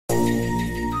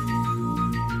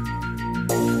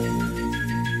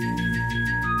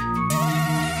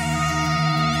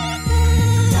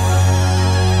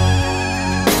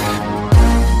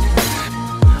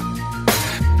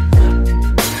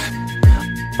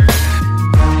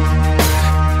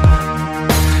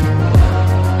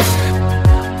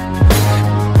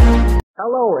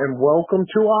and welcome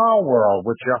to Our World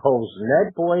with your hosts,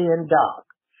 Ned Boy and Doc.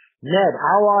 Ned,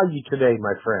 how are you today,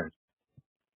 my friend?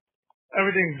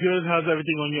 Everything's good. How's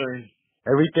everything on your end?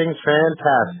 Everything's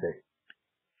fantastic.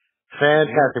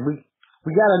 Fantastic. We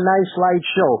got a nice light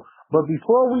show, but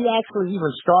before we actually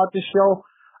even start the show,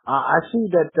 I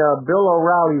see that Bill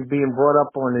O'Reilly is being brought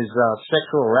up on his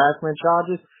sexual harassment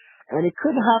charges, and it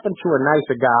couldn't happen to a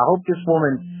nicer guy. I hope this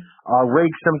woman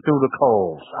rakes him through the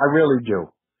coals. I really do.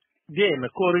 Yeah, and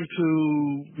according to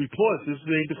reports, this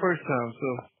ain't the first time, so.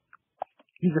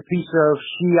 He's a piece of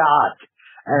shit,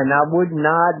 and I would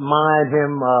not mind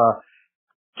him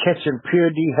catching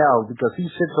pure D hell because he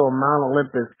sits on Mount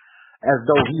Olympus as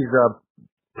though he's a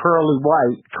pearly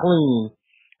white, clean,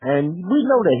 and we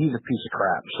know that he's a piece of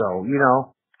crap, so, you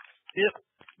know. Yep.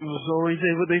 It was always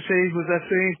what they say was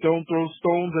that saying, don't throw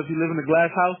stones if you live in a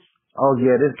glass house. Oh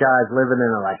yeah, this guy's living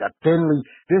in like a thinly,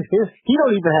 he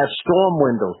don't even have storm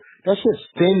windows. That's just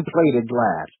thin plated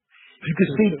glass. You can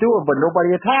see through it, but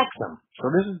nobody attacks him. So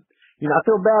this is, I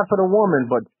feel bad for the woman,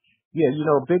 but yeah,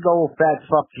 big old fat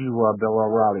fuck you, Bill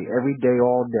O'Reilly, every day,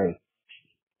 all day.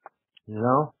 You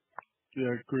know?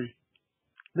 Yeah, I agree.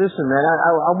 Listen, man,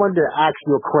 I wanted to ask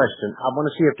you a question. I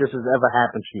want to see if this has ever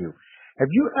happened to you.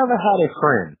 Have you ever had a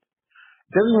friend,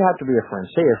 doesn't even have to be a friend,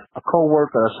 say a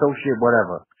coworker, associate,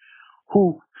 whatever,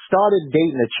 who started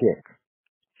dating a chick,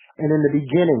 and in the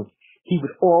beginning, he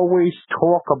would always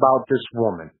talk about this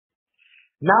woman,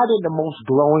 not in the most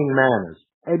glowing manners,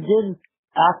 and then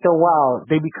after a while,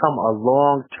 they become a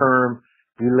long-term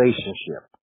relationship.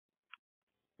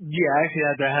 Yeah, I actually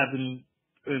had that happen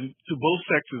to both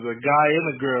sexes. A guy and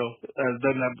a girl has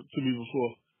done that to me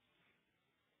before.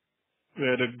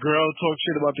 Yeah, the girl talked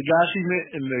shit about the guy she met,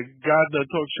 and the guy that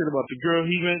talked shit about the girl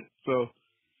he met. So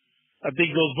I think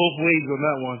it goes both ways on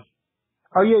that one.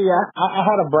 Oh, yeah. I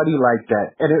had a buddy like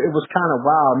that, and it was kind of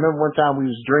wild. I remember one time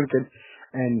we was drinking,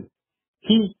 and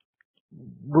he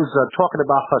was talking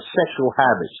about her sexual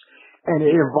habits, and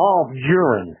it involved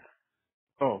urine.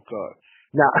 Oh, God.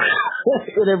 Now,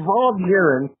 it involved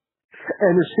urine,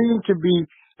 and it seemed to be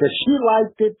that she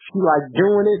liked it, she liked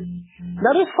doing it.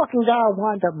 Now, this fucking guy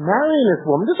wound up marrying this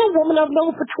woman. This is a woman I've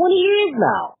known for 20 years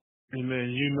now. Hey, man,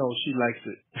 she likes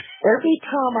it. Every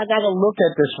time I gotta look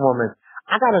at this woman,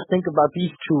 I gotta think about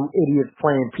these two idiots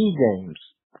playing P games.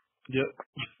 Yep.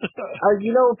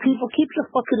 People, keep your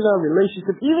fucking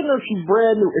relationship, even though she's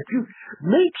brand new, if you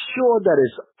make sure that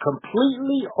it's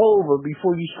completely over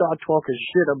before you start talking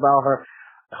shit about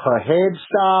her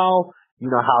hairstyle,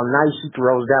 how nice she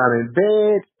throws down in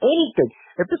bed, anything.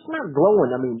 If it's not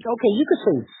glowing, okay, you could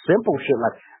say simple shit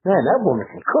like, man, that woman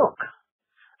can cook.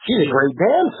 She's a great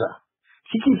dancer.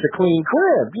 She keeps a clean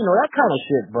crib, that kind of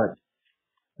shit, but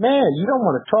man, you don't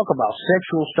want to talk about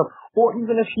sexual stuff, or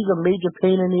even if she's a major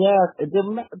pain in the ass,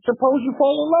 suppose you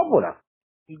fall in love with her.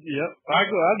 Yep. I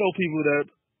know people that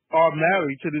are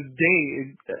married to this day,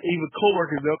 and even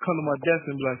coworkers, they'll come to my desk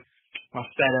and be like, my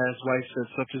fat ass wife said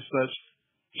such and such.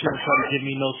 She don't try to give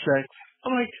me no sex.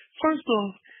 I'm like, first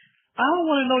off, I don't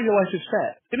want to know your wife is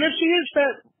fat. And if she is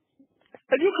fat,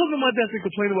 and you come to my desk and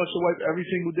complain about your wife every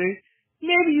single day,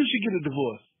 maybe you should get a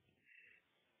divorce.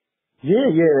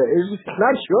 Yeah, it's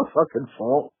not your fucking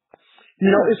fault.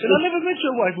 And I never met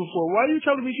your wife before. Why are you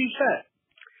telling me she's fat?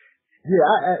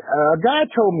 Yeah, a guy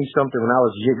told me something when I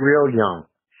was real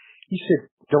young. He said,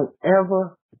 don't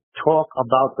ever talk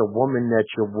about the woman that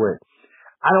you're with.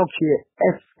 I don't care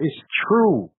if it's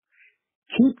true.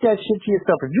 Keep that shit to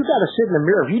yourself. If you got to sit in the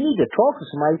mirror, if you need to talk to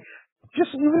somebody, just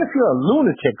even if you're a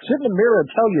lunatic, sit in the mirror and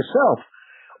tell yourself,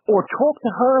 or talk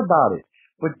to her about it.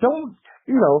 But I don't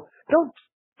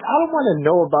want to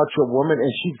know about your woman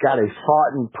and she's got a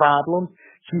farting problem.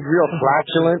 She's real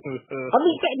flatulent.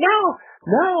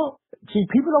 See,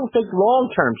 people don't think long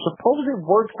term. Suppose it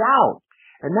works out.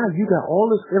 And now you got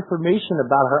all this information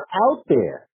about her out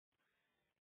there.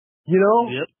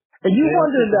 Yep. And you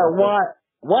wonder that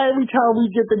why every time we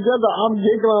get together, I'm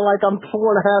giggling like I'm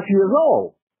 4.5 years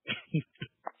old.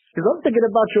 Because I'm thinking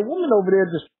about your woman over there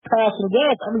just passing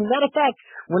gas. Matter of fact,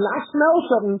 when I smell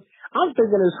something, I'm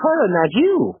thinking it's her and not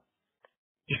you.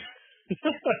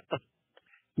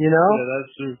 Yeah,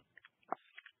 that's true.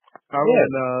 I'm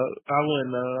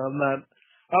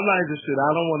not interested.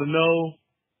 I don't want to know.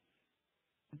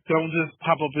 Don't just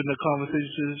pop up in the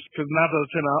conversations, because 9 out of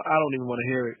 10, I don't even want to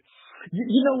hear it.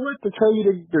 You know what? To tell you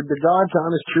the God's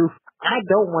honest truth, I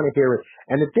don't want to hear it.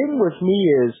 And the thing with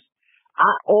me is,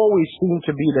 I always seem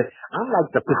to be I'm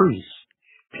like the priest.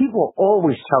 People are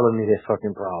always telling me their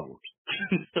fucking problems.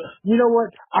 You know what?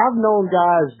 I've known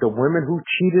guys, the women who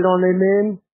cheated on their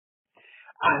men,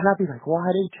 And I'd be like, why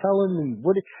are they telling me?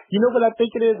 You know what I think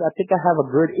it is? I think I have a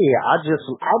good ear. I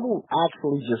will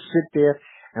actually just sit there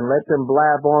and let them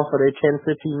blab on for their 10,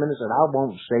 15 minutes, and I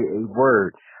won't say a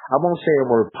word. I won't say a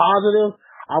word positive.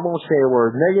 I won't say a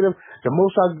word negative. The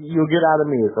most you'll get out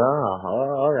of me is,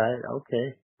 all right,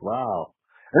 okay, wow.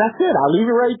 And that's it. I'll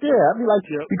leave it right there. I'll be like,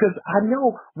 because I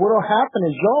know what'll happen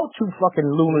is y'all two fucking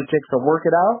lunatics will work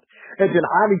it out, and then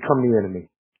I become the enemy.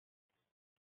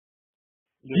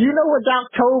 Do you know what Doc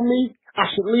told me? I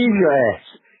should leave your ass.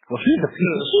 Well, she's a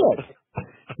piece of shit.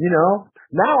 You know?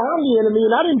 Now I'm the enemy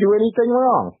and I didn't do anything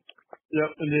wrong.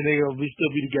 Yep, and then they'll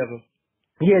still be together.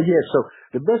 Yeah. So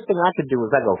the best thing I could do is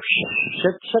I go,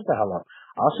 shut the hell up.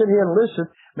 I'll sit here and listen.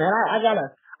 Man,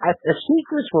 if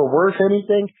secrets were worth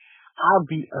anything, I'd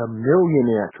be a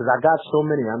millionaire because I got so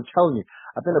many. I'm telling you,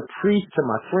 I've been a priest to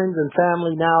my friends and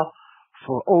family now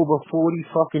for over 40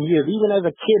 fucking years. Even as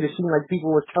a kid, it seemed like people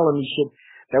were telling me shit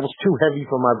that was too heavy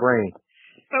for my brain.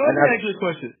 Now, let me ask you a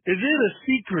question. Is it a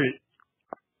secret?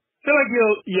 Feel like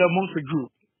you're amongst a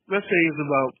group. Let's say it's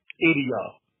about 80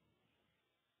 y'all.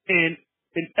 And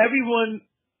everyone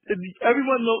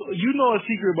know a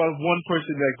secret about one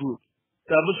person in that group.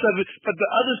 The other but the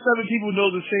other 7 people know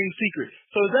the same secret.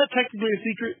 So is that technically a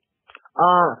secret?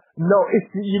 No,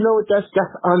 you know what, that's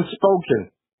unspoken.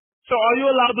 So are you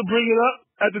allowed to bring it up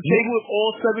at the table if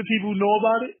all 7 people know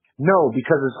about it? No,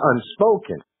 because it's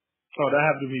unspoken. Oh, that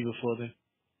happened to me before then.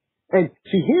 And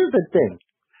see, here's the thing.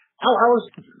 I was,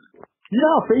 you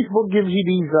know how Facebook gives you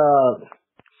these,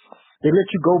 they let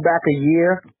you go back a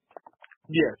year?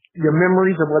 Yeah. Your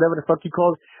memories or whatever the fuck you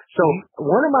call it. So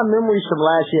one of my memories from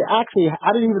last year, actually,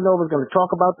 I didn't even know I was going to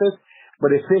talk about this,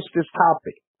 but it fits this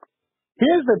topic.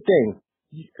 Here's the thing.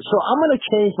 So I'm going to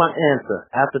change my answer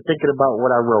after thinking about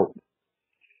what I wrote.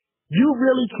 You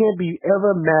really can't be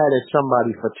ever mad at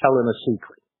somebody for telling a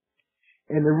secret.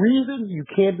 And the reason you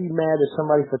can't be mad at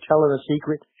somebody for telling a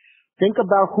secret, think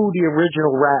about who the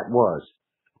original rat was.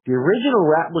 The original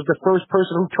rat was the first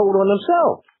person who told on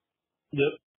himself.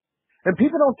 Yep. And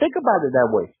people don't think about it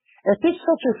that way. If it's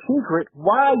such a secret,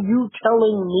 why are you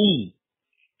telling me?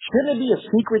 Shouldn't it be a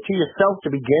secret to yourself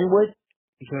to begin with?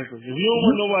 Exactly. If you don't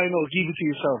want nobody to know, keep it to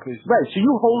yourself, basically. Right, so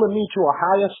you holding me to a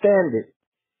higher standard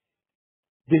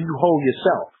than you hold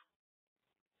yourself.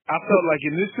 I felt like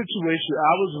in this situation,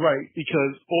 I was right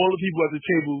because all the people at the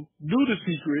table knew the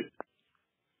secret.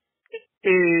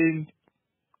 And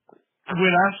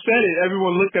when I said it,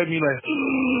 everyone looked at me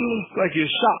like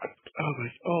you're shocked. I was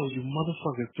like, oh, you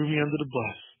motherfucker threw me under the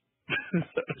bus.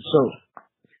 So,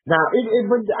 now,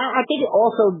 but I think it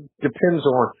also depends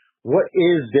on what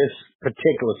is this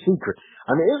particular secret.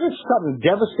 I mean, is it something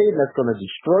devastating that's going to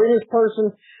destroy this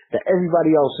person that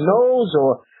everybody else knows?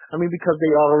 Or, I mean, because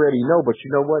they already know, but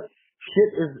you know what?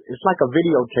 It's like a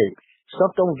videotape.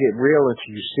 Stuff don't get real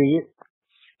until you see it.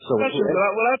 So what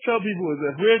I tell people is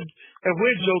if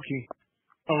we're joking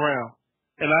around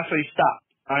and I say stop,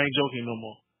 I ain't joking no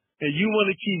more, and you want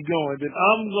to keep going, then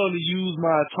I'm going to use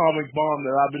my atomic bomb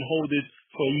that I've been holding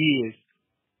for years.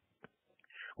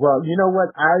 Well, you know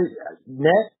what? I'm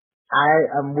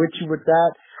with you with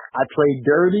that. I play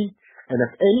dirty, and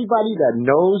if anybody that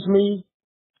knows me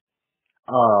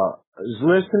is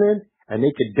listening, and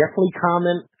they could definitely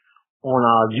comment on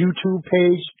our YouTube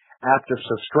page after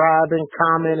subscribing,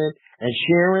 commenting, and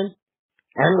sharing,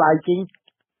 and liking.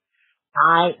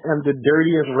 I am the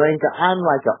dirtiest ranker. I'm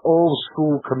like an old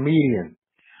school comedian.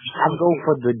 I go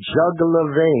for the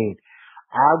jugular vein.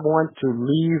 I want to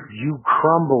leave you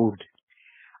crumbled.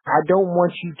 I don't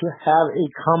want you to have a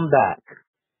comeback.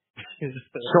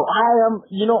 So I am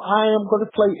going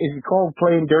to play, if you call it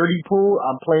playing dirty pool,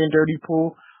 I'm playing dirty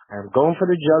pool. I'm going for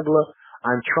the jugular.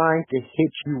 I'm trying to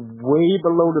hit you way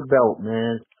below the belt,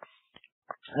 man.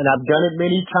 And I've done it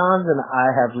many times, and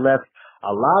I have left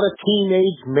a lot of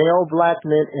teenage male black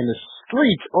men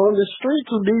on the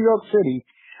streets of New York City,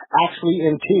 actually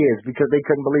in tears because they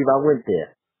couldn't believe I went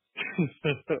there.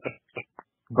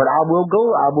 But I will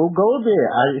go there.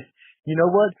 You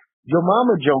know what? Your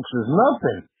mama jokes is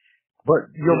nothing.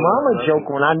 But your mama joke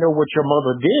when I know what your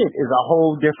mother did is a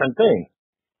whole different thing.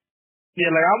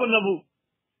 Yeah, like I would never.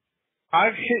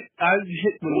 I've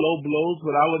hit with low blows,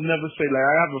 but I would never say like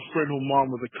I have a friend whose mom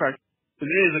was a crackhead.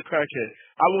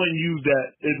 I wouldn't use that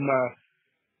in my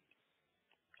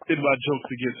joke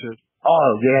to get to.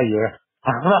 Oh yeah.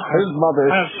 His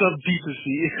mother. I have some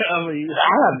decency. I mean,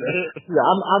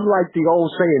 I'm like the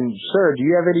old saying, sir, do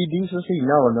you have any decency?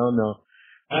 No.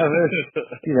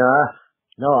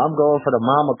 No, I'm going for the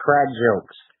mama crack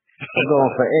jokes. I'm going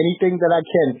for anything that I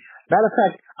can. Matter of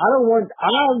fact, I don't want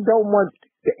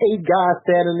the 8 guys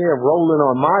standing there rolling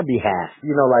on my behalf.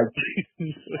 You know, like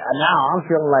And now I'm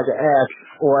feeling like an ass.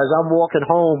 Or as I'm walking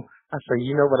home, I say,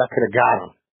 you know what, I could have got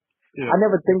him. Yeah. I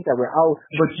never think that way. Oh,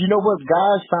 but you know what?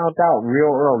 Guys found out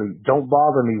real early. Don't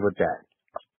bother me with that.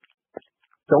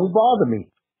 Don't bother me.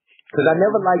 Because I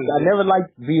never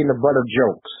liked being the butt of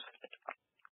jokes.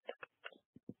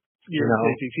 Yeah, You know?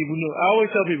 people know. I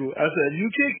always tell people, I said, if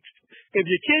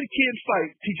your kid can't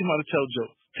fight, teach him how to tell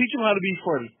jokes. Teach him how to be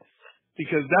funny.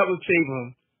 Because that would save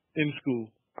him in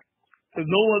school. Because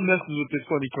no one messes with this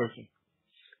funny person.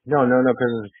 No,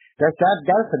 because that's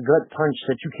a gut punch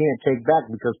that you can't take back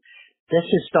because that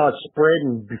shit starts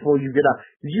spreading before you get out.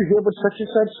 Did you hear what such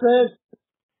and such said?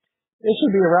 It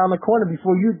should be around the corner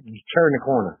before you turn the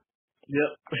corner.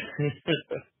 Yep.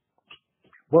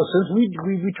 Well, since we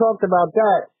talked about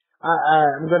that,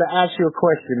 I'm going to ask you a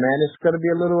question, man. It's going to be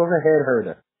a little of a head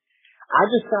herder. I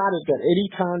decided that any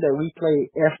time that we play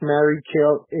F, Marry,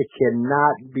 Kill, it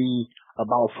cannot be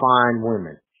about fine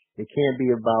women. It can't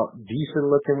be about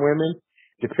decent-looking women,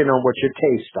 depending on what your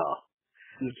tastes are.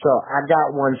 So I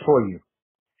got one for you.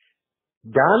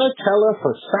 Donatella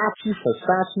Versace.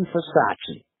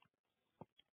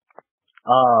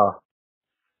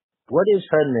 What is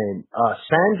her name?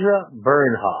 Sandra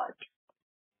Bernhard.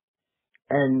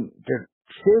 And to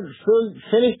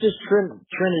finish this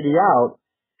trinity out,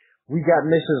 we got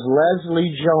Mrs.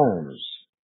 Leslie Jones.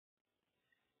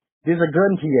 There's a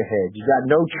gun to your head. You got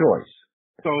no choice.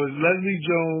 So it's Leslie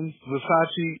Jones,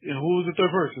 Versace, and who was the third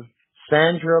person?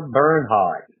 Sandra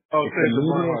Bernhard. Oh, Sandra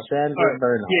Bernhard. Sandra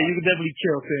Bernhard. Yeah, you can definitely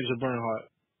kill Sandra Bernhard.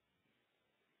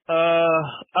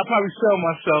 I'll probably sell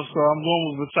myself, so I'm going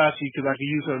with Versace because I can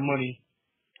use her money.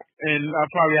 And I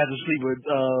probably have to sleep with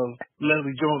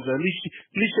Leslie Jones. At least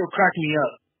she'll crack me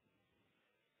up.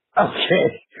 Okay.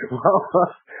 Well,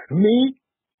 me,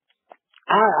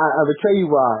 I will tell you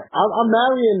why. I'm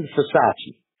marrying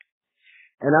Versace.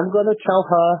 And I'm going to tell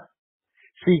her,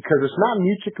 see, because it's not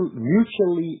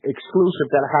mutually exclusive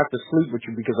that I have to sleep with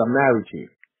you because I'm married to you.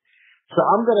 So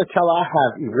I'm going to tell her I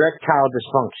have erectile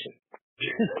dysfunction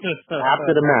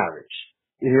after the marriage.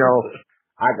 You know,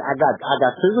 I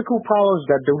got physical problems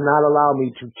that do not allow me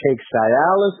to take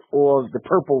Cialis or the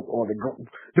purple or the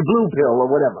blue pill or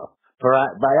whatever,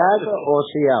 Viagra or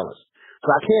Cialis. So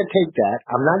I can't take that.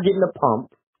 I'm not getting a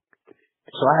pump.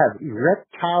 So I have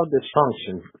erectile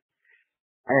dysfunction.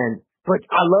 But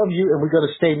I love you and we're going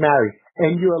to stay married.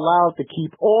 And you're allowed to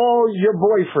keep all your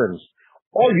boyfriends.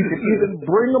 Or you can even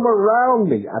bring them around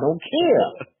me. I don't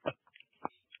care.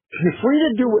 You're free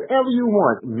to do whatever you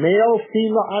want. Male,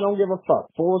 female, I don't give a fuck.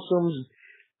 Foursomes,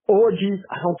 orgies,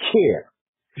 I don't care.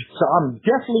 So I'm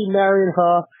definitely marrying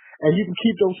her. And you can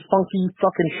keep those funky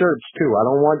fucking shirts too. I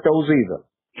don't want those either.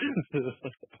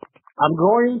 I'm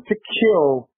going to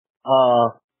kill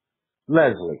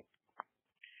Leslie.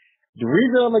 The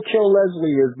reason I'm going to kill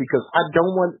Leslie is because I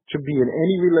don't want to be in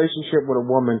any relationship with a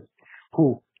woman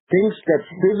who thinks that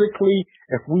physically,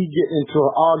 if we get into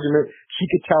an argument, she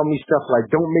could tell me stuff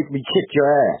like, don't make me kick your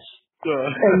ass.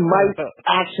 And might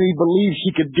actually believe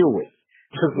she could do it.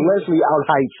 Because Leslie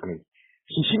out-heights me.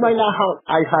 She might not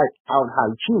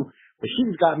out-height you, but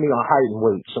she's got me on height and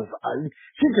weight. So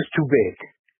she's just too big.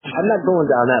 I'm not going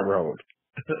down that road.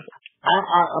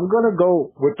 I'm going to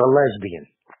go with the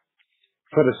lesbian.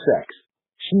 For the sex.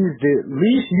 She's the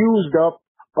least used up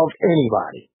of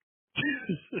anybody.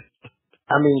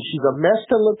 I mean, she's a mess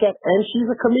to look at, and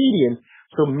she's a comedian,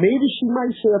 so maybe she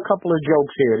might say a couple of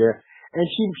jokes here or there, and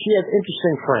she has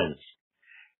interesting friends.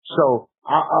 So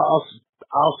I'll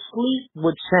sleep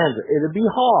with Sandra. It'll be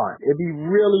hard. It'll be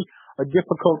really a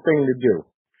difficult thing to do.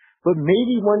 But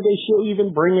maybe one day she'll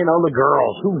even bring in other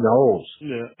girls. Who knows?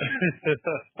 Yeah.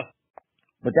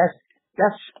 But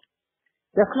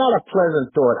that's not a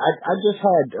pleasant thought. I just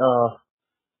had,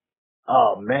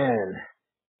 oh man,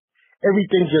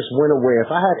 everything just went away. If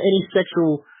I had any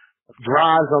sexual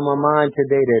drives on my mind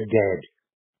today, they're dead.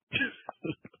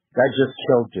 That just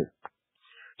killed it.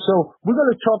 So we're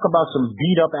going to talk about some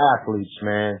beat up athletes,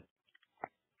 man.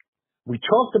 We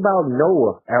talked about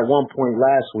Noah at one point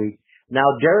last week.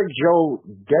 Now Derek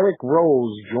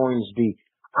Rose joins the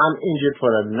I'm injured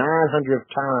for the 900th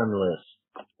time list.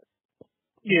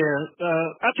 Yeah,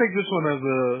 I take this one as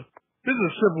this is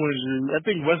a simple injury. I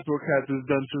think Westbrook had this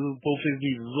done to both his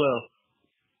knees as well.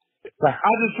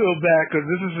 I just feel bad because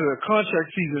this is a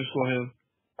contract season for him.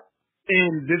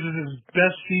 And this is his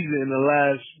best season in the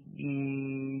last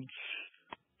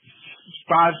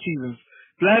 5 seasons.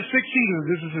 The last 6 seasons,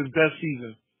 this is his best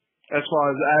season as far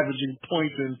as averaging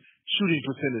points and shooting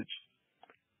percentage.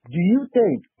 Do you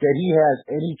think that he has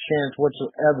any chance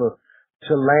whatsoever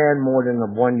to land more than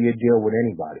a 1-year deal with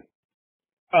anybody?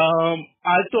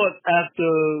 I thought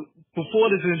before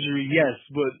this injury, yes,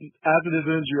 but after this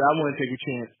injury, I wouldn't take a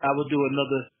chance. I would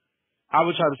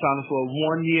try to sign him for a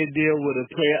 1-year deal with a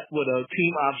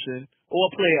team option or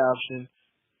a play option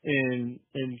and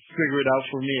figure it out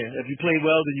from there. If you play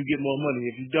well, then you get more money.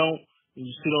 If you don't, and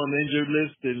you sit on the injured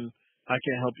list, then I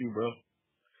can't help you, bro.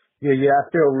 Yeah, I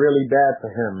feel really bad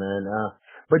for him, man.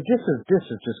 But this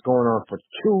is just going on for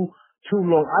too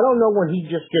long. I don't know when he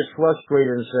just gets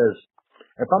frustrated and says,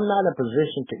 if I'm not in a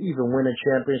position to even win a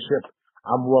championship,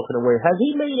 I'm walking away. Has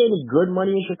he made any good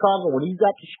money in Chicago? When he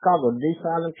got to Chicago, did they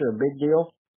sign him to a big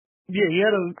deal? Yeah, he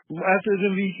had after his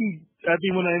MVP, after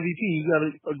he won the MVP, he got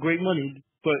a great money.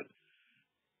 But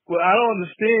what I don't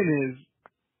understand is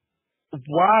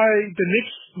why the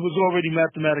Knicks was already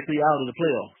mathematically out of the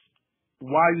playoffs.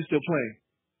 Why are you still playing?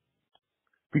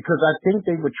 Because I think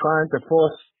they were trying to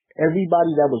force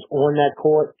everybody that was on that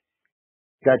court,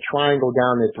 that triangle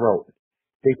down their throat.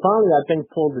 They finally, I think,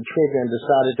 pulled the trigger and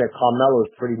decided that Carmelo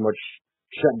is pretty much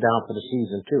shut down for the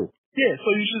season, too. Yeah, so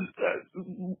you should...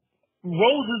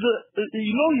 Rose is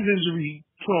he's injury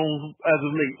prone as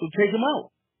of late, so take him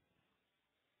out.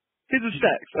 Here's the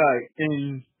stats. All right,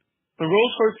 and when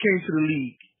Rose first came to the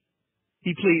league,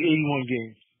 he played 81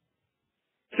 games.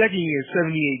 Second year,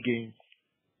 78 games.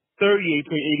 Third year, he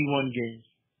played 81 games.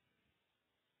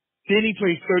 Then he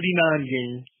played 39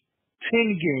 games,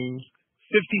 10 games,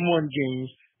 51 games.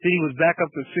 Then he was back up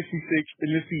to 66, and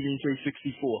this season he played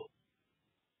 64.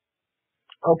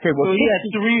 Okay, well, so he had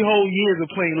 3 whole years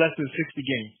of playing less than 60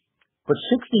 games. But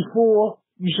 64,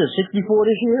 you said 64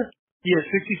 this year? Yeah,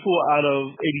 64 out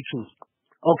of 82.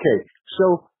 Okay,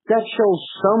 so that shows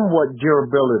somewhat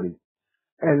durability.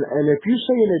 And if you're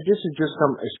saying that this is just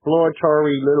some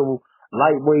exploratory little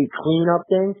lightweight cleanup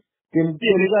thing, then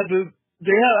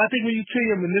I think when you tear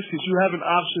your meniscus, you have an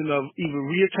option of either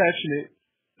reattaching it.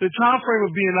 The time frame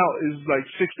of being out is like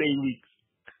 6 to 8 weeks.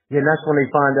 Yeah, and that's when they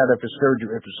find out if the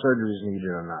surgery is needed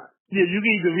or not. Yeah, you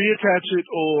can either reattach it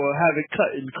or have it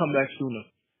cut and come back sooner.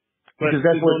 But because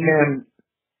that's what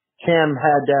Cam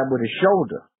had that with his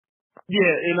shoulder.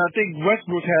 Yeah, and I think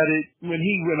Westbrook had it when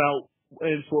he went out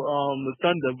and for the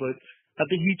Thunder, but I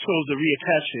think he chose to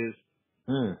reattach his.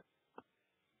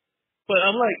 But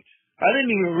I'm like, I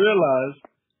didn't even realize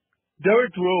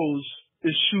Derrick Rose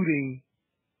is shooting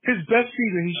his best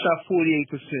season. He shot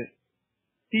 48%.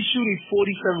 He's shooting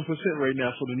 47% right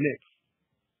now for the Knicks.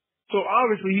 So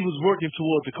obviously he was working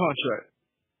towards the contract.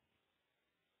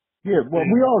 Yeah, well,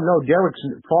 we all know Derrick's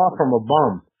far from a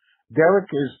bum.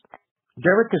 Derrick is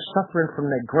suffering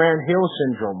from that Grant Hill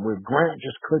syndrome, where Grant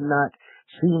just could not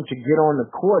seem to get on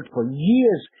the court for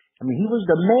years. I mean, he was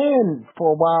the man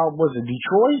for a while. Was it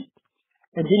Detroit?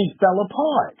 And then he fell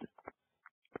apart.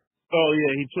 Oh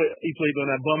yeah, he played on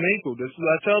that bum ankle. That's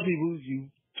what I tell people: you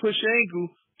twist your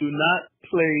ankle, do not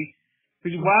play.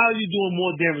 Because why are you doing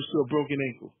more damage to a broken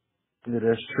ankle? Yeah,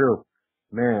 that's true,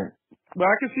 man. But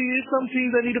I can see there's some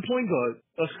teams that need a point guard,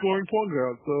 a scoring point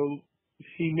guard. So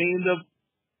he may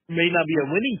not be a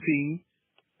winning team.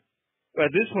 But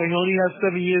at this point, he only has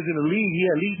 7 years in the league. He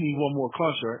at least needs one more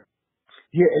contract.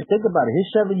 Yeah, and think about it.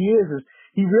 His 7 years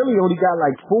he really only got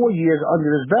like 4 years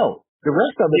under his belt. The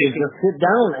rest of it is just sit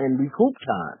down and recoup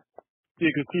time.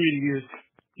 Yeah, because 3 years,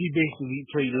 he basically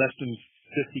played less than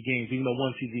 50 games, even though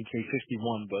one season he played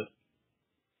 51. But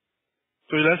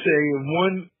so let's say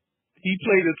he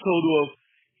played a total of,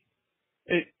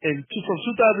 from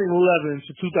 2011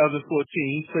 to 2014,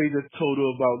 he played a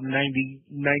total of about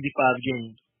 95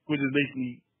 games, which is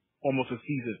basically almost a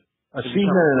season. A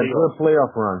season and a good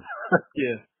playoff run.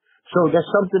 Yeah. So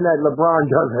that's something that LeBron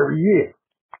does every year.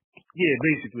 Yeah,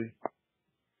 basically.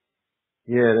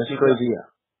 Yeah, that's crazy.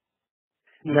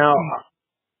 Now,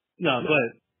 no, go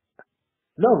ahead.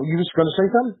 No, you was going to say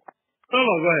something? No,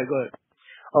 go ahead.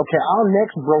 Okay, our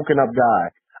next broken up guy,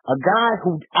 a guy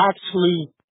who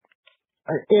actually,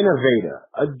 an innovator,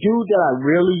 a dude that I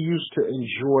really used to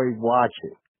enjoy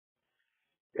watching.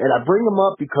 And I bring him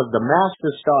up because the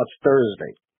Masters starts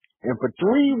Thursday. And for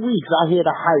 3 weeks, I hear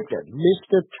the hype that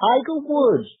Mr. Tiger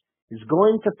Woods is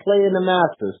going to play in the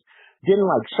Masters. Then,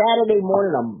 like Saturday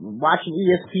morning, I'm watching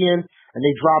ESPN, and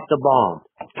they drop the bomb.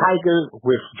 Tiger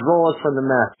withdraws from the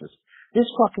Masters. This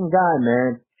fucking guy,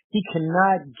 man, he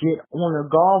cannot get on a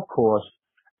golf course.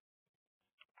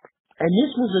 And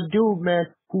this was a dude, man,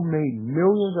 who made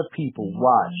millions of people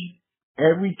watch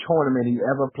every tournament he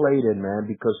ever played in, man,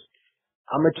 because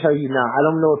I'm going to tell you now, I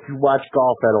don't know if you watch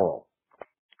golf at all.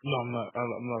 No, I'm not.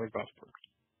 I'm not a golf player.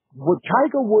 What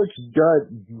Tiger Woods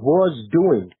was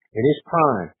doing in his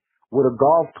prime with a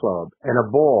golf club and a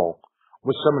ball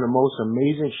was some of the most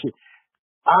amazing shit.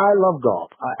 I love golf.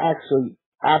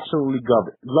 Absolutely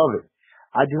love it.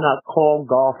 I do not call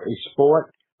golf a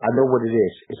sport. I know what it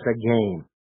is. It's a game.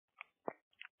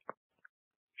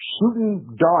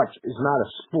 Shooting darts is not a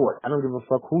sport. I don't give a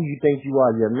fuck who you think you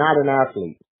are. You're not an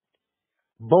athlete.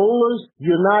 Bowlers,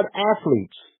 you're not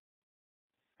athletes.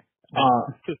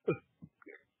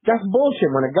 That's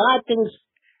bullshit. When a guy thinks,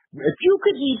 if you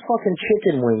could eat fucking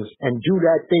chicken wings and do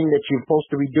that thing that you're supposed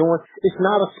to be doing, it's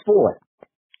not a sport.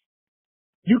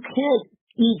 You can't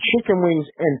eat chicken wings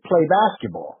and play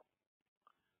basketball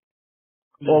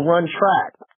or run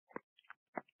track.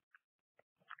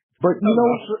 But you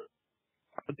know,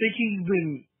 I think he's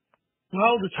been,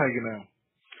 how old is Tiger now?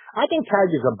 I think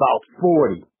Tiger's about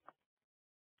 40.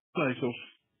 Right, so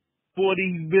 40,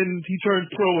 he turned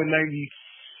pro in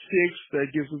 96,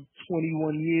 that gives him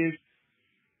 21 years.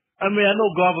 I mean, I know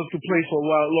golfers can play for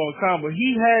a long time, but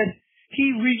he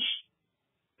reached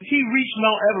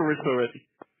Mount Everest already.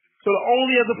 So the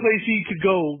only other place he could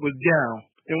go was down.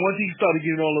 And once he started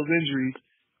getting all those injuries,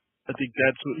 I think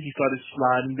that's when he started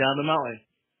sliding down the mountain.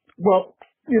 Well,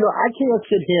 you know, I can't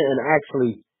sit here and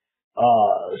actually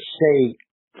say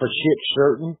for shit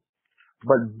certain,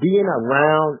 but being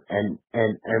around and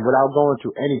without going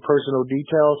through any personal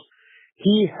details,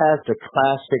 he has the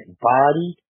classic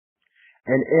body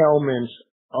and ailments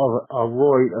of a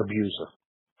roid abuser.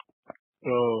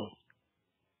 Oh,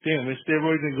 damn, is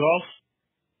steroids in golf?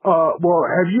 Well,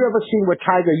 have you ever seen what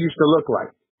Tiger used to look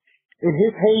like? In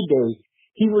his heyday,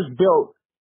 he was built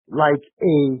like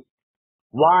a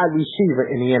wide receiver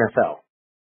in the NFL.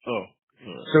 Oh.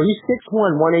 So he's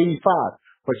 6'1", 185,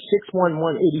 but 6'1",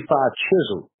 185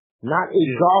 chiseled, not a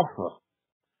golfer.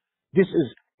 This is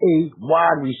a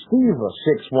wide receiver,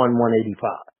 6'1", 185.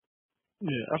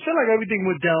 Yeah, I feel like everything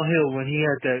went downhill when he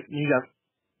got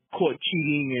caught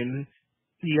cheating and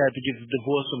he had to get a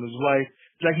divorce from his wife.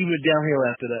 It's like he went downhill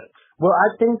after that. Well,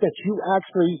 I think that you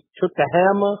actually took the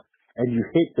hammer and you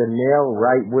hit the nail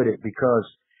right with it, because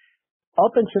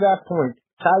up until that point,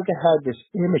 Tiger had this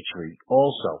imagery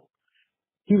also.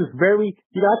 He was very,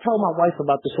 I tell my wife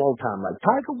about this all the time. Like,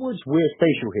 Tiger Woods wears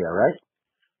facial hair, right?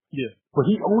 Yeah. But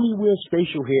he only wears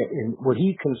facial hair in what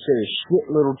he considers shit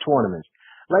little tournaments.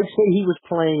 Like, say he was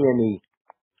playing in the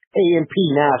A&P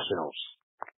Nationals.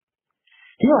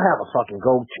 He'll have a fucking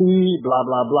goatee, blah,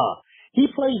 blah, blah. He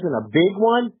plays in a big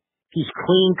one. He's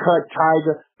clean-cut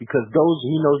Tiger because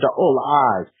he knows the all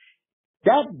eyes.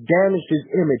 That damaged his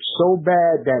image so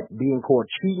bad that being caught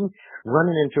cheating,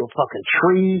 running into a fucking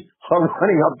tree, or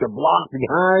running up the block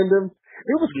behind him.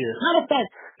 It was, matter of fact,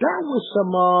 that was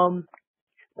some,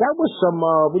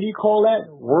 what do you call that?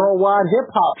 Worldwide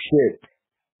hip-hop shit.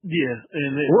 Yeah,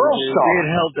 and it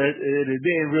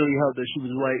didn't really help that she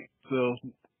was white, so.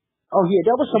 Oh yeah,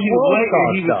 that was some world star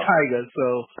stuff. He was Tiger, so.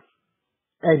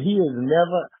 And he has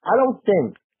never, I don't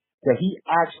think that he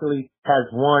actually has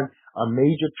won a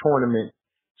major tournament.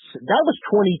 That was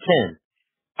 2010.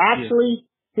 Actually,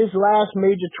 his last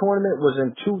major tournament was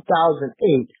in 2008.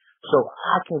 So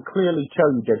I can clearly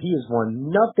tell you that he has won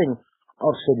nothing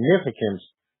of significance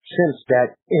since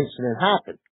that incident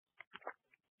happened.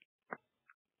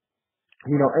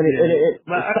 You know, and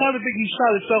I kind of think he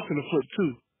shot himself in the foot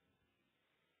too,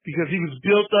 because he was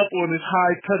built up on this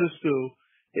high pedestal,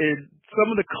 and some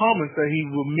of the comments that he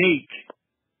would make,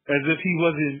 as if he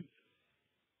wasn't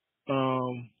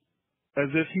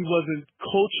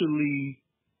culturally,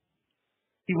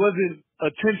 he wasn't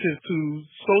attentive to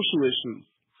social issues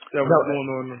that were going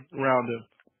on around him.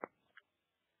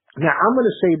 Now I'm going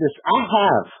to say this: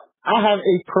 I have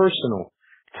a personal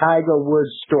Tiger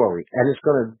Woods story, and it's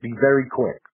going to be very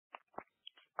quick.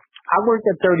 I worked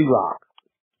at 30 Rock.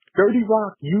 30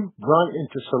 Rock, you run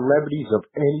into celebrities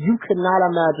and you cannot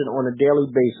imagine on a daily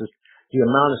basis the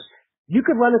amount of, you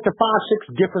could run into 5,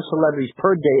 6 different celebrities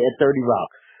per day at 30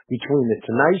 Rock, between the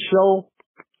Tonight Show,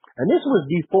 and this was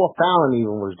before Fallon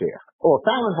even was there, or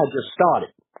Fallon had just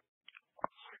started.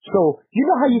 So, you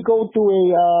know how you go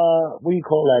through a, what do you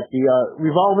call that, the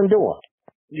revolving door?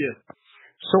 Yeah.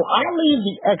 So I leave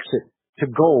the exit to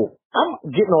go.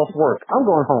 I'm getting off work. I'm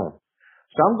going home.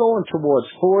 So I'm going towards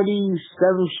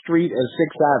 47th Street and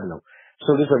 6th Avenue.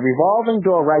 So there's a revolving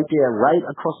door right there. Right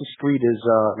across the street is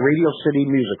Radio City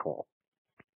Music Hall.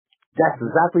 That's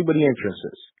exactly where the entrance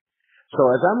is. So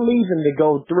as I'm leaving to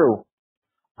go through,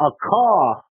 a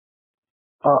car,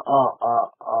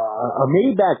 a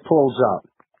Maybach pulls up.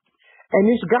 And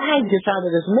this guy gets out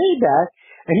of this Maybach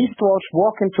and he starts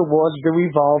walking towards the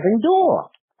revolving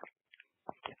door.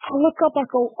 I look up, I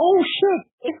go, oh shit,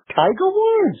 it's Tiger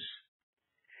Woods.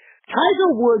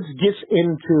 Tiger Woods gets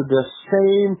into the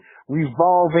same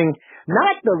revolving,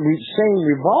 not the same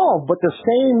revolve, but the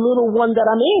same little one that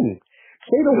I'm in.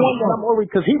 Say the one that I'm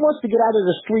already, because he wants to get out of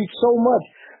the street so much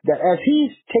that as he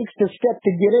takes the step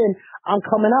to get in, I'm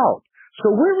coming out.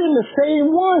 So we're in the same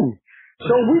one.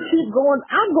 So we keep going.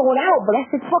 I'm going out, but I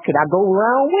said, fuck it. I go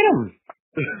around with him.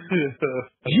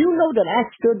 You know that I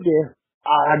stood there.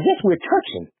 I guess we're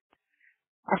touching.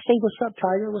 I say, what's up,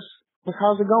 Tiger?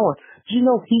 How's it going? Do you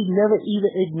know he never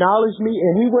even acknowledged me,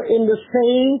 and we were in the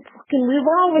same fucking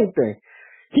revolving thing.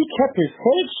 He kept his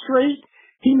head straight.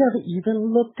 He never even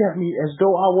looked at me as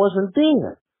though I wasn't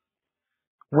there.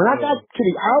 When I got to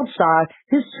the outside,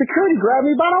 his security grabbed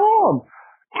me by the arm.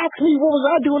 Asked me what was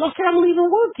I doing. I said, I'm leaving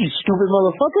work, you stupid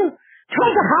motherfucker.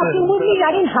 Tried to hop in with me.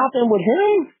 I didn't hop in with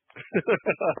him.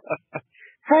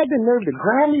 Had the nerve to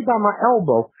grab me by my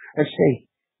elbow and say,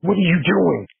 what are you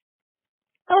doing?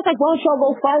 I was like, why don't y'all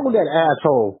go fight with that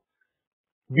asshole?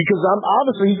 Because I'm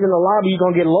obviously he's in the lobby, he's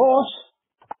gonna get lost.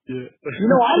 Yeah. You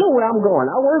know, I know where I'm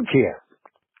going. I work here.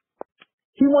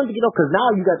 He wanted to get up because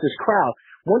now you got this crowd.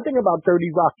 One thing about 30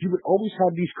 Rock, you would always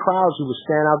have these crowds who would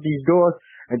stand out these doors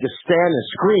and just stand and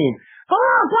scream,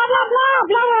 oh, blah, blah, blah,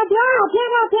 blah, blah, blah, blah,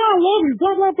 blah, blah, love you,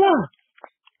 blah, blah, blah.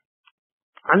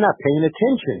 I'm not paying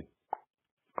attention.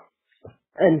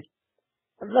 And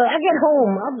I get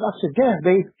home, I said, damn,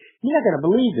 babe, you're not going to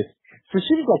believe this. So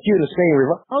she was like, you're in the same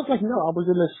river. I was like, no, I was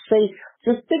in the same,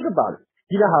 just think about it.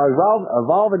 You know how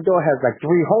Evolving Door has like 3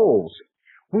 holes.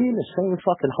 We in the same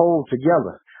fucking hole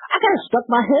together. I kind of stuck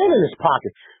my hand in his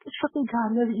pocket. This fucking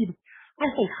guy never even, I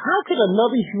think, how could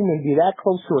another human be that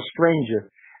close to a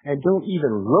stranger and don't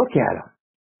even look at him?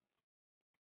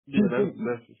 Yeah,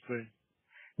 that's the thing.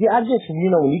 Yeah, I just,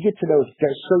 you know, when you get to that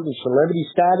certain celebrity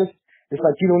status, it's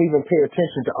like you don't even pay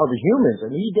attention to other humans,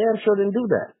 and he damn sure didn't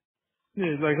do that.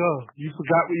 Yeah, it's like, oh, you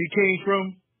forgot where you came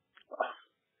from?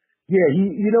 Yeah,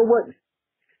 you know what?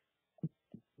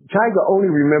 Tiger only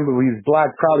remembered he was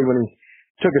black probably when he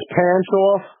took his pants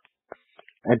off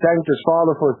and thanked his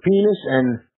father for his penis,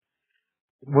 and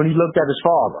when he looked at his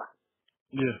father.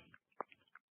 Yeah.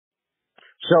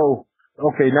 So,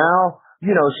 okay, now,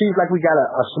 you know, it seems like we got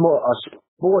a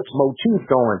sports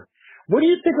motif going. What do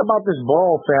you think about this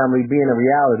Ball family being a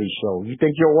reality show? You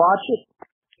think you'll watch it?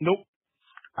 Nope.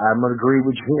 I'm going to agree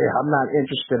with you here. I'm not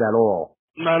interested at all.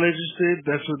 Not interested.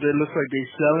 That's what they look like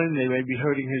they're selling. They may be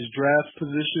hurting his draft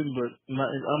position, but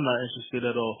I'm not interested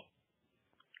at all.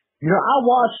 You know, I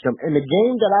watched him. In the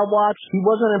game that I watched, he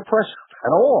wasn't impressed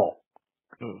at all.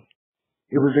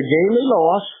 It was a game they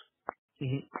lost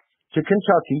to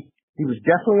Kentucky. He was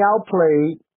definitely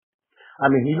outplayed. I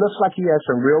mean, he looks like he has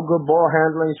some real good ball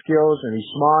handling skills, and he's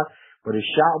smart, but his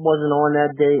shot wasn't on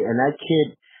that day, and that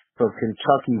kid from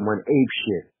Kentucky went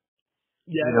apeshit.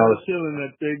 Yeah, I got a feeling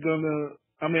that they're gonna.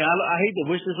 I mean, I hate to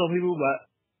wish this on people, but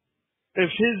if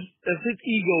his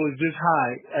ego is this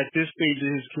high at this stage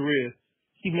of his career,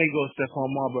 he may go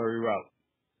Stephon Marbury route,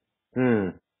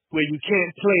 where you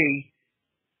can't play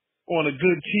on a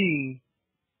good team,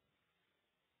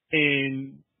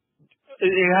 and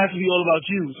it has to be all about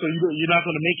you. So you're not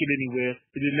going to make it anywhere.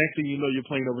 And the next thing you know, you're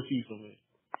playing overseas somewhere.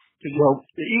 Well,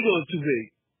 the ego is too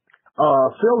big.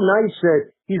 Phil Knight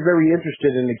said he's very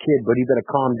interested in the kid, but he better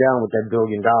calm down with that $1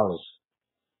 billion.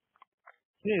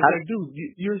 Yeah, like, dude,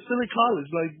 you're still in college.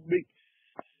 Like,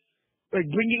 bring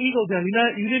your ego down.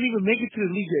 You didn't even make it to the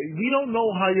league yet. We don't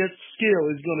know how your skill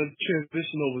is going to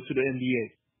transition over to the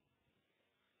NBA.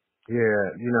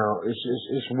 Yeah, you know,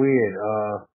 it's weird.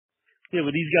 Yeah,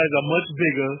 but these guys are much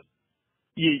bigger.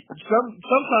 Yeah,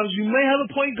 sometimes you may have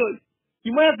a point guard.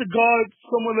 You might have to guard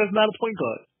someone that's not a point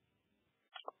guard.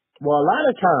 Well, a lot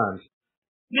of times.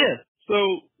 Yeah, so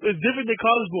it's different than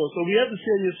college ball. So we have to see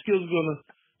how your skills are going to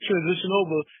transition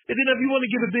over. And then if you want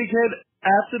to get a big head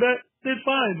after that, then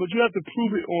fine. But you have to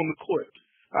prove it on the court.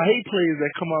 I hate players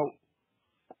that come out.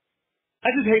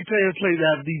 I just hate players that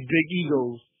have these big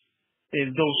egos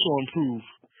and don't show and prove.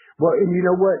 Well, and you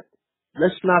know what?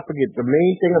 Let's not forget the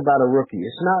main thing about a rookie.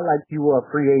 It's not like you are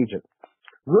a free agent.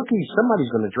 Rookie,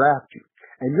 somebody's going to draft you.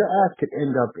 And your ass could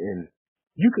end up in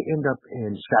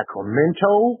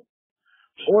Sacramento,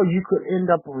 or you could end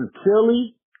up in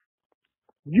Philly.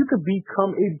 You could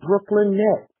become a Brooklyn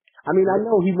Net. I mean, I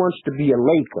know he wants to be a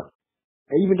Laker.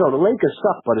 And even though the Lakers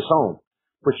suck, but it's home.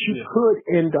 But you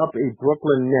could end up a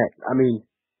Brooklyn Net. I mean,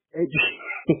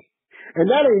 and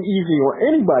that ain't easy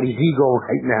on anybody's ego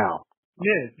right now.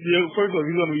 Yeah, first of all,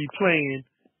 you're going to be playing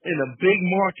in a big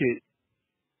market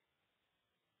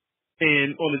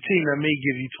and on a team that may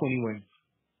give you 20 wins.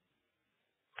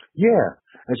 Yeah.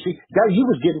 And see,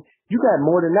 you got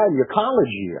more than that in your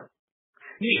college year.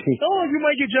 Yeah. Oh, you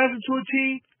might get drafted to a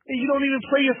team and you don't even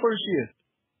play your first year.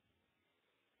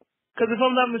 Because if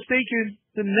I'm not mistaken,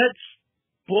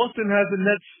 Boston has the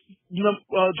Nets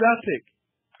draft pick.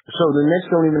 So the Knicks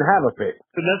don't even have a pick.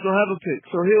 The Nets don't have a pick.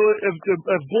 So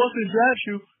if Boston drafts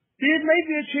you, there may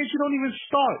be a chance you don't even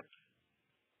start.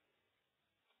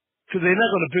 Because they're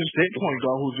not going to bench their point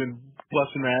guard who's been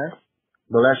busting ass.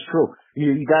 Well, that's true.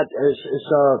 You got this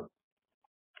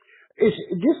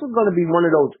is going to be one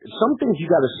of those. Some things you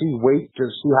got to wait to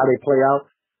see how they play out.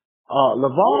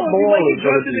 LeVar Ball might is get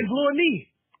drafted and blow a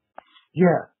knee.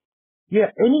 Yeah.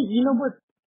 You know what?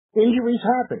 Injuries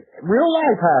happen. Real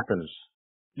life happens.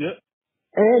 Yep.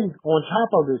 And on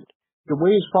top of it, the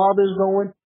way his father's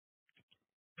going,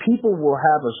 people will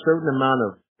have a certain amount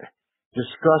of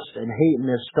disgust and hate in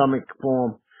their stomach for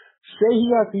him. Say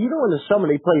he has to, in the summer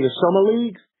they play the summer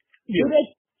leagues. Yeah.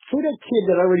 For that kid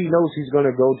that already knows he's going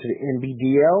to go to the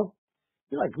NBDL,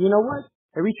 you're like, you know what?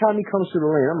 Every time he comes to the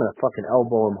lane, I'm going to fucking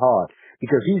elbow him hard.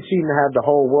 Because he seemed to have the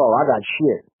whole world. I got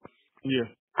shit. Yeah.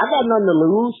 I got nothing to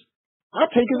lose.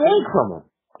 I'll take his egg from him.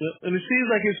 Yeah. And it seems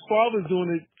like his father's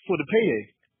doing it for the payday.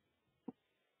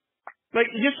 Like,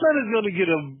 your son is going to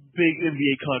get a big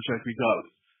NBA contract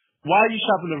regardless. Why are you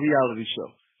shopping a reality show?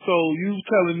 So you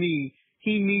telling me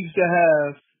he needs to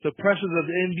have the pressures of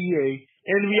the NBA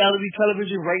and reality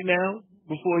television right now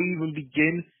before he even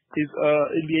begin his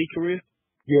NBA career?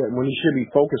 Yeah, when he should be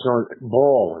focused on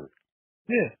balling.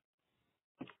 Yeah.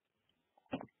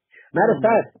 Matter of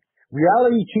fact,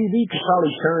 reality TV could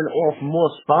probably turn off more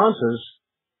sponsors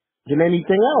than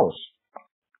anything else.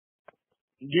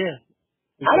 Yeah.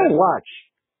 Exactly.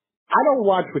 I don't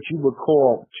watch what you would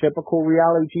call typical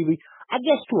reality TV. I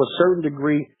guess to a certain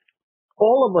degree,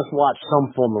 all of us watch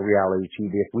some form of reality TV,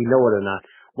 if we know it or not.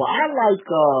 Well, I like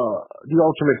The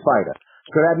Ultimate Fighter,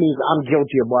 so that means I'm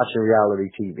guilty of watching reality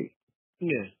TV.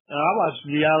 Yeah, I watch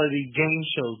reality game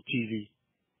show TV.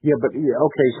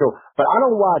 But I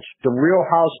don't watch The Real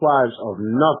Housewives of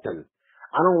nothing.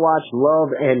 I don't watch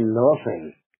Love and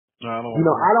Nothing. No, I don't.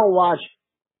 I don't watch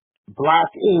Black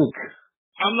Ink.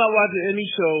 I'm not watching any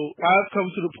show. I've come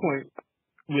to the point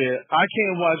where I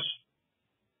can't watch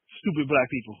stupid black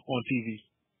people on TV.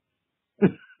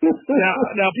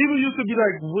 now people used to be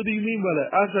like, what do you mean by that?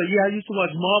 I was like, yeah, I used to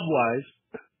watch Mob Wives.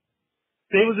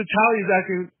 They was Italians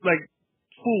acting like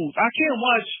fools. I can't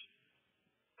watch,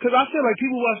 because I feel like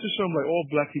people watch this show and like, all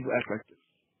black people act like this.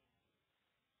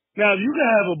 Now, you can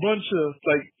have a bunch of,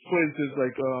 like, for instance,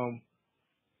 like,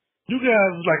 you can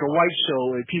have like a white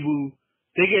show and people,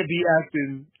 they can be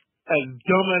acting as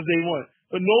dumb as they want.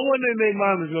 But no one in their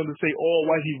mind is going to say all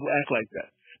white people act like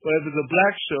that. But if it's a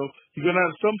black show, you're going to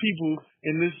have some people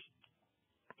in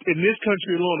this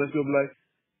country alone that's going to be like,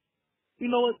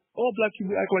 you know what? All black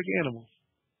people act like animals.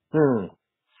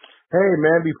 Hey,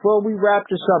 man, before we wrap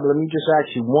this up, let me just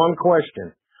ask you one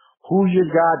question. Who you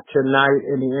got tonight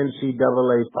in the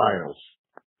NCAA Finals?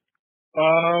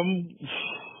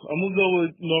 I'm going to go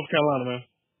with North Carolina, man.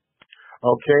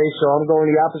 Okay, so I'm going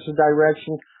the opposite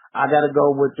direction. I got to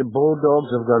go with the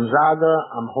Bulldogs of Gonzaga.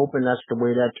 I'm hoping that's the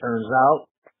way that turns out.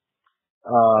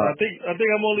 I think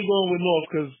I'm only going with North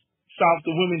because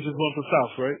the women just won for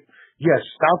South, right? Yes,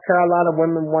 South Carolina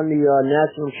women won the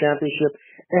national championship,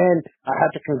 and I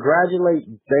have to congratulate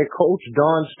their coach,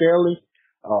 Dawn Staley,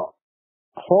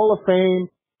 Hall of Fame,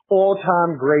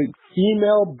 all-time great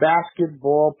female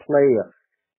basketball player,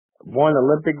 won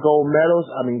Olympic gold medals.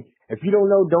 I mean, if you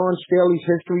don't know Dawn Staley's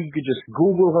history, you could just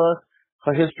Google her.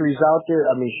 Her history's out there.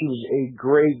 I mean, she was a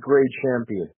great, great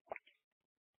champion.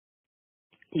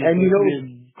 Yeah, and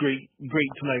great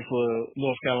tonight for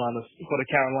North Carolina, for the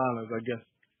Carolinas, I guess.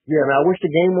 Yeah, man, I wish the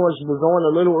game was going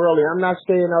a little early. I'm not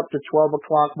staying up to 12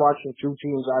 o'clock watching two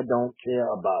teams I don't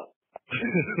care about.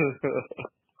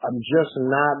 I'm just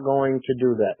not going to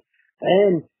do that.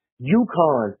 And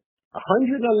UConn,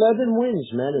 111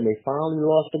 wins, man, and they finally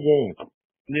lost the game.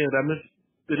 Yeah,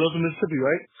 they lost to Mississippi,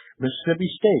 right? Mississippi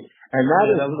State. And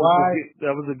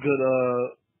that was a good,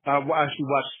 I actually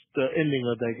watched the ending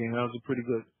of that game. That was pretty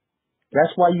good.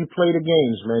 That's why you play the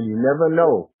games, man. You never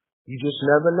know. You just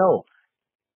never know.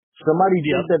 Somebody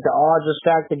thinks that the odds are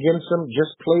stacked against them.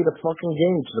 Just play the fucking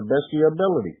game to the best of your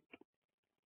ability.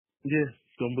 Yeah,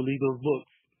 don't believe those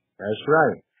books. That's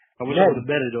right. I wish I would have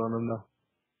betted on them, though.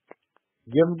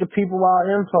 Give the people our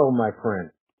info, my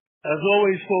friend. As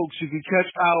always, folks, you can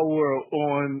catch Ourworld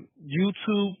on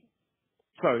YouTube.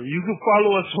 You can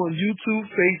follow us on YouTube,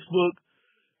 Facebook,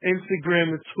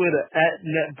 Instagram, and Twitter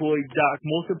 @NetBoyDoc.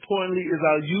 Most importantly is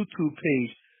our YouTube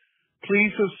page.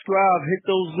 Please subscribe, hit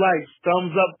those likes,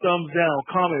 thumbs up, thumbs down,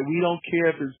 comment. We don't care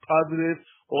if it's positive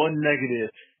or negative.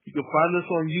 You can find us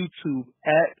on YouTube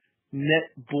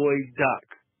 @NetBoyDoc.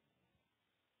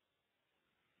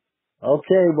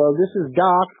 Okay, well, this is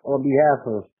Doc on behalf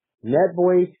of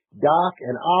NetBoy, Doc,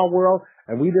 and Ourworld,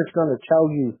 and we're just going to tell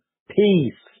you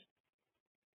peace.